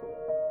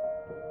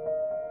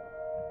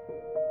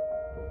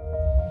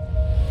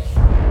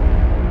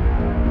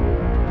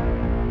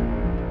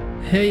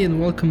Hey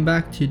and welcome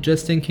back to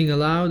Just Thinking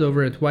Aloud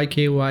over at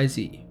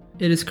YKYZ.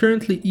 It is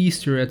currently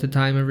Easter at the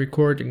time of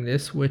recording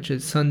this, which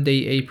is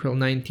Sunday, April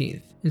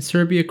 19th. In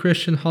Serbia,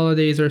 Christian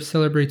holidays are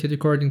celebrated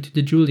according to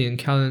the Julian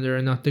calendar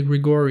and not the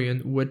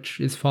Gregorian,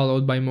 which is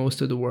followed by most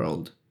of the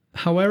world.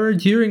 However,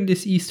 during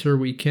this Easter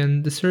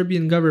weekend, the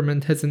Serbian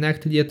government has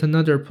enacted yet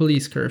another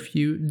police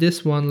curfew,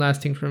 this one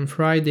lasting from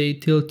Friday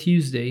till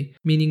Tuesday,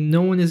 meaning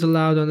no one is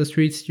allowed on the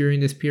streets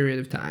during this period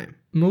of time.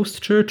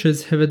 Most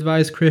churches have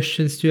advised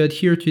Christians to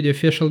adhere to the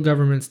official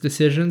government's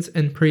decisions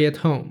and pray at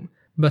home,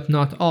 but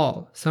not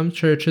all. Some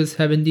churches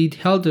have indeed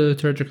held a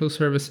liturgical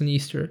service on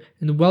Easter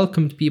and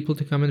welcomed people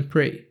to come and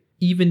pray.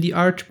 Even the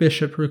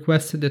Archbishop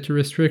requested that the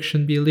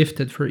restriction be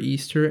lifted for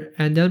Easter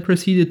and then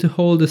proceeded to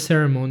hold the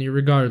ceremony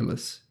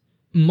regardless.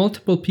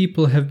 Multiple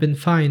people have been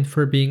fined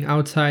for being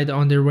outside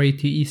on their way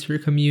to Easter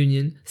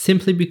communion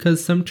simply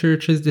because some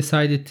churches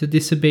decided to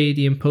disobey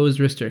the imposed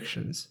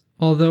restrictions.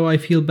 Although I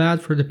feel bad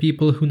for the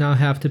people who now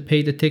have to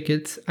pay the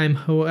tickets, I'm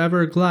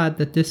however glad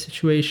that this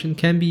situation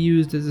can be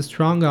used as a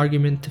strong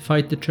argument to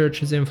fight the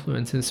church's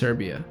influence in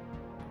Serbia.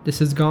 This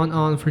has gone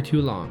on for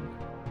too long.